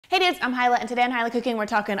Hey dudes, I'm Hilah, and today on Hilah Cooking we're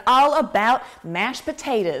talking all about mashed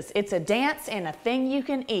potatoes. It's a dance and a thing you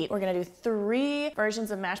can eat. We're gonna do 3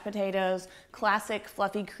 versions of mashed potatoes: classic,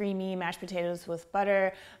 fluffy, creamy mashed potatoes with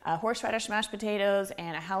butter, horseradish mashed potatoes,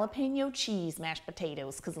 and a jalapeno cheese mashed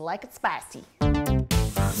potatoes, because I like it spicy.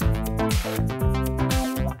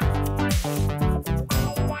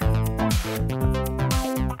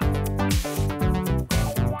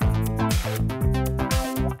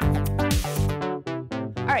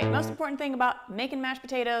 Alright, most important thing about making mashed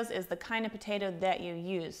potatoes is the kind of potato that you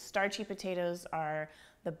use. Starchy potatoes are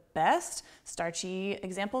the best. Starchy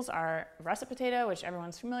examples are russet potato, which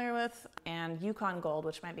everyone's familiar with, and Yukon Gold,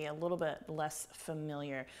 which might be a little bit less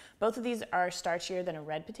familiar. Both of these are starchier than a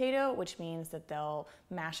red potato, which means that they'll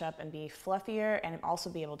mash up and be fluffier and also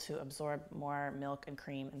be able to absorb more milk and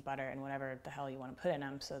cream and butter and whatever the hell you want to put in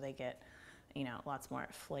them, so they get, you know, lots more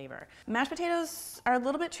flavor. Mashed potatoes are a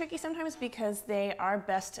little bit tricky sometimes because they are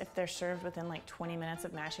best if they're served within like 20 minutes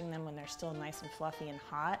of mashing them when they're still nice and fluffy and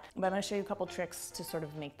hot. But I'm gonna show you a couple tricks to sort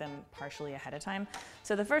of make them partially ahead of time.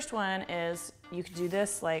 So the first one is you could do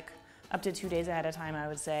this like up to 2 days ahead of time, I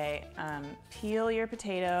would say. Peel your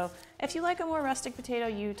potato. If you like a more rustic potato,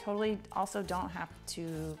 you totally also don't have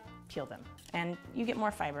to peel them. And you get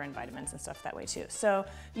more fiber and vitamins and stuff that way too. So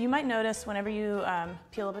you might notice whenever you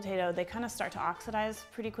peel a potato, they kind of start to oxidize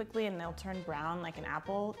pretty quickly and they'll turn brown like an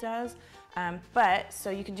apple does. So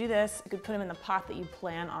you can do this, you could put them in the pot that you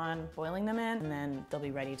plan on boiling them in, and then they'll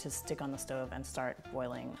be ready to stick on the stove and start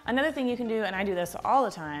boiling. Another thing you can do, and I do this all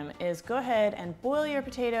the time, is go ahead and boil your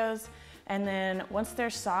potatoes, and then once they're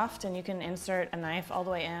soft and you can insert a knife all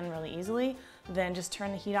the way in really easily, then just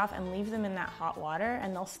turn the heat off and leave them in that hot water,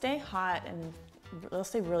 and they'll stay hot and they'll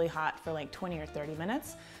stay really hot for like 20 or 30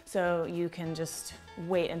 minutes. So you can just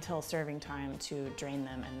wait until serving time to drain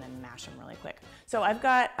them and then mash them really quick. So I've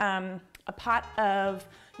got a pot of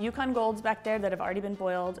Yukon Golds back there that have already been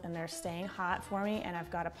boiled and they're staying hot for me, and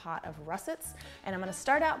I've got a pot of Russets. And I'm gonna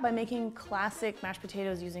start out by making classic mashed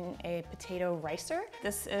potatoes using a potato ricer.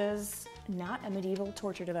 This is not a medieval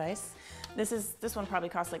torture device. This one probably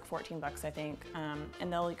costs like 14 bucks, I think.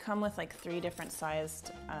 And they'll come with like 3 different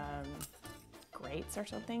sized grates or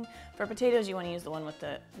something. For potatoes, you want to use the one with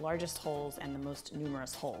the largest holes and the most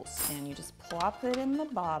numerous holes. And you just plop it in the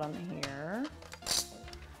bottom here.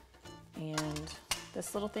 And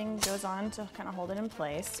this little thing goes on to kind of hold it in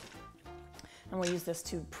place. And we'll use this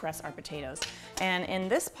to press our potatoes. And in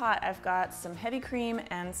this pot, I've got some heavy cream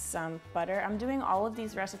and some butter. I'm doing all of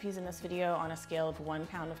these recipes in this video on a scale of 1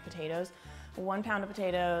 pound of potatoes. 1 pound of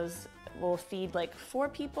potatoes will feed like 4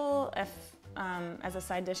 people if as a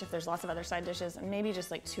side dish if there's lots of other side dishes, and maybe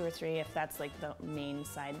just like 2 or 3 if that's like the main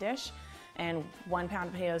side dish. And 1 pound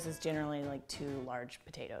of potatoes is generally like 2 large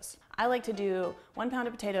potatoes. I like to do 1 pound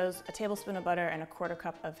of potatoes, a tablespoon of butter, and a 1/4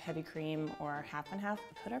 cup of heavy cream, or half and half.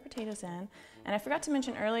 Put our potatoes in. And I forgot to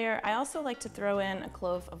mention earlier, I also like to throw in a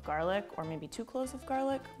clove of garlic, or maybe 2 cloves of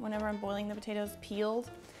garlic whenever I'm boiling the potatoes, peeled.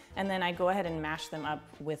 And then I go ahead and mash them up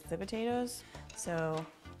with the potatoes. So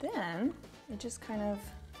then it just kind of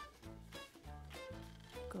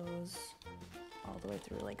goes all the way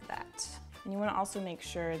through like that. And you want to also make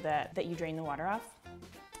sure that you drain the water off.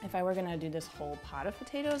 If I were going to do this whole pot of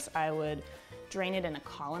potatoes, I would drain it in a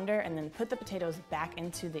colander and then put the potatoes back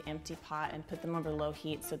into the empty pot and put them over low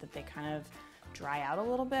heat so that they kind of dry out a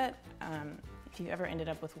little bit. If you ever ended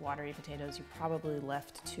up with watery potatoes, you probably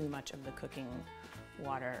left too much of the cooking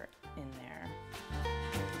water in there.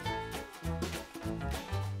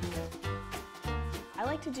 I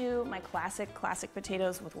like to do my classic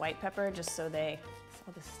potatoes with white pepper, just so they,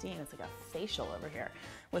 all the steam, it's like a facial over here,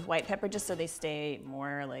 with white pepper, just so they stay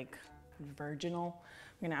more like virginal.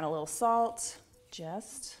 We're gonna add a little salt,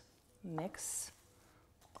 just mix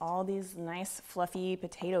all these nice fluffy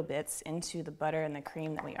potato bits into the butter and the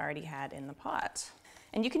cream that we already had in the pot.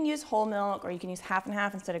 And you can use whole milk, or you can use half and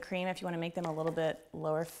half instead of cream if you want to make them a little bit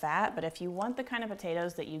lower fat. But if you want the kind of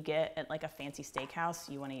potatoes that you get at like a fancy steakhouse,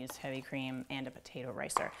 you want to use heavy cream and a potato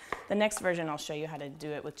ricer. The next version, I'll show you how to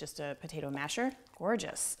do it with just a potato masher.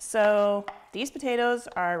 Gorgeous. So these potatoes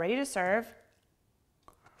are ready to serve.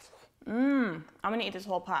 I'm gonna eat this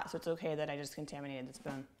whole pot, so it's okay that I just contaminated the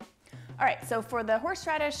spoon. All right, so for the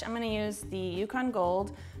horseradish, I'm gonna use the Yukon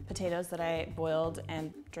Gold potatoes that I boiled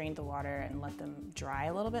and drained the water and let them dry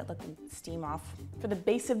a little bit, let them steam off. For the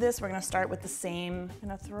base of this, we're gonna start with the same. I'm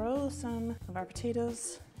gonna throw some of our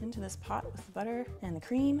potatoes into this pot with the butter and the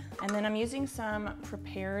cream. And then I'm using some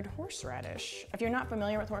prepared horseradish. If you're not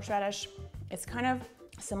familiar with horseradish, it's kind of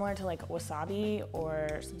similar to like wasabi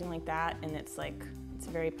or something like that, and it's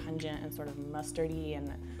very pungent and sort of mustardy,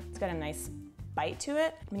 and it's got a nice bite to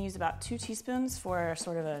it. I'm gonna use about 2 teaspoons for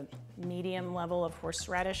sort of a medium level of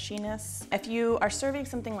horseradishiness. If you are serving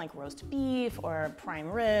something like roast beef or prime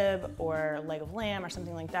rib or leg of lamb or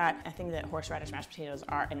something like that, I think that horseradish mashed potatoes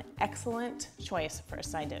are an excellent choice for a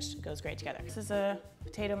side dish. It goes great together. This is a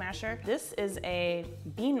potato masher. This is a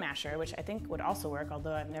bean masher, which I think would also work,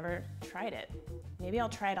 although I've never tried it. Maybe I'll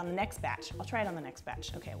try it on the next batch. I'll try it on the next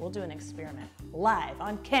batch. Okay, we'll do an experiment live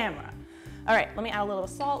on camera. All right, let me add a little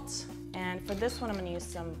salt. And for this one, I'm gonna use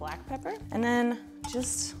some black pepper. And then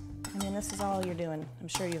just, I mean, this is all you're doing. I'm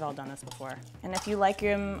sure you've all done this before. And if you like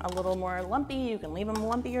them a little more lumpy, you can leave them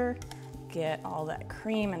lumpier. Get all that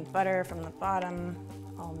cream and butter from the bottom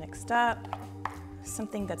all mixed up.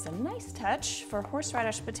 Something that's a nice touch for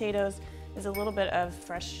horseradish potatoes is a little bit of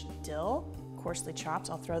fresh dill, coarsely chopped.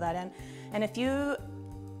 I'll throw that in. And if you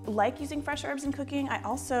like using fresh herbs in cooking, I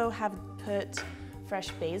also have put fresh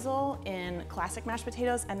basil in classic mashed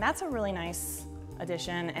potatoes, and that's a really nice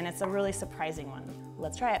addition, and it's a really surprising one.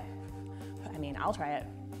 Let's try it. I mean, I'll try it.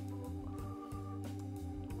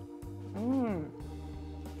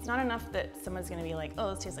 It's not enough that someone's gonna be like,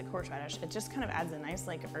 oh, this tastes like horseradish. It just kind of adds a nice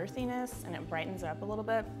like earthiness, and it brightens it up a little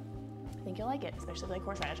bit. I think you'll like it, especially if you like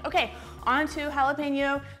horseradish. Okay, on to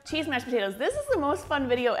jalapeno cheese mashed potatoes. This is the most fun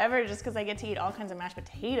video ever just because I get to eat all kinds of mashed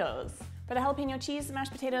potatoes. For the jalapeno cheese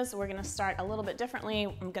mashed potatoes, we're gonna start a little bit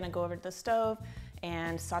differently. I'm gonna go over to the stove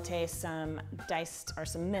and saute some diced, or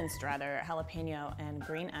some minced rather, jalapeno and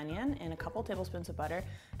green onion in a couple tablespoons of butter.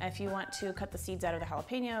 And if you want to cut the seeds out of the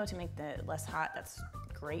jalapeno to make it less hot, that's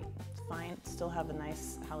great, it's fine. Still have a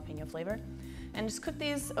nice jalapeno flavor. And just cook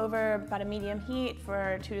these over about a medium heat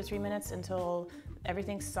for 2 to 3 minutes until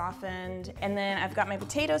everything's softened. And then I've got my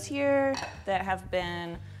potatoes here that have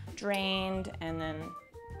been drained and then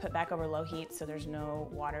put back over low heat so there's no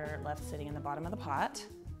water left sitting in the bottom of the pot.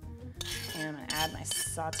 And I'm gonna add my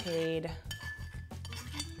sauteed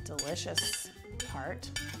delicious part,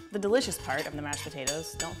 the delicious part of the mashed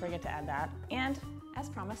potatoes. Don't forget to add that. And as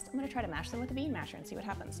promised, I'm gonna try to mash them with a bean masher and see what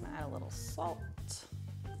happens. I'm gonna add a little salt.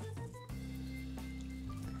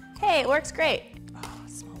 Hey, it works great. Oh, it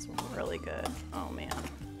smells really good. Oh man.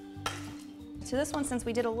 To this one, since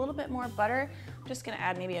we did a little bit more butter, I'm just gonna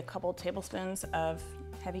add maybe a couple tablespoons of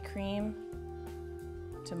heavy cream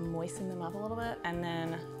to moisten them up a little bit, and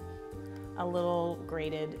then a little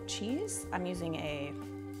grated cheese. I'm using a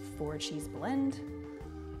 4-cheese blend,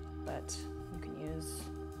 but you can use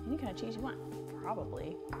any kind of cheese you want,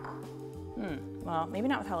 probably. Well, maybe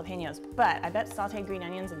not with jalapenos, but I bet sauteed green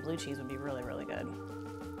onions and blue cheese would be really, really good.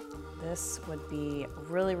 This would be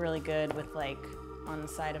really, really good with like on the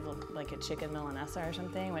side of like a chicken milanesa or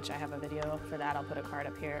something, which I have a video for that. I'll put a card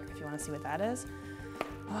up here if you want to see what that is.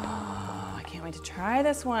 Oh, I can't wait to try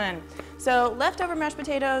this one. So leftover mashed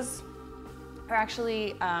potatoes are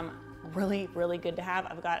actually really, really good to have.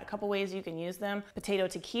 I've got a couple ways you can use them. Potato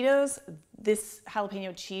taquitos. This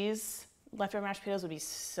jalapeno cheese leftover mashed potatoes would be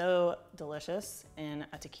so delicious in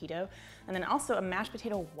a taquito. And then also a mashed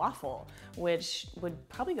potato waffle, which would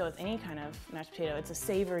probably go with any kind of mashed potato. It's a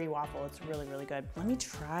savory waffle. It's really, really good. Let me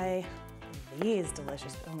try these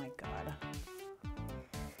delicious, oh my God.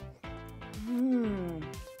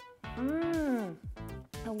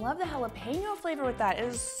 I love the jalapeno flavor with that. It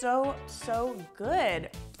is so, so good.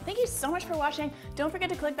 Thank you so much for watching. Don't forget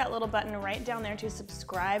to click that little button right down there to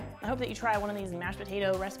subscribe. I hope that you try one of these mashed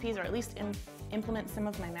potato recipes, or at least implement some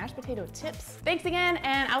of my mashed potato tips. Thanks again,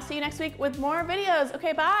 and I'll see you next week with more videos.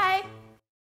 Okay, bye.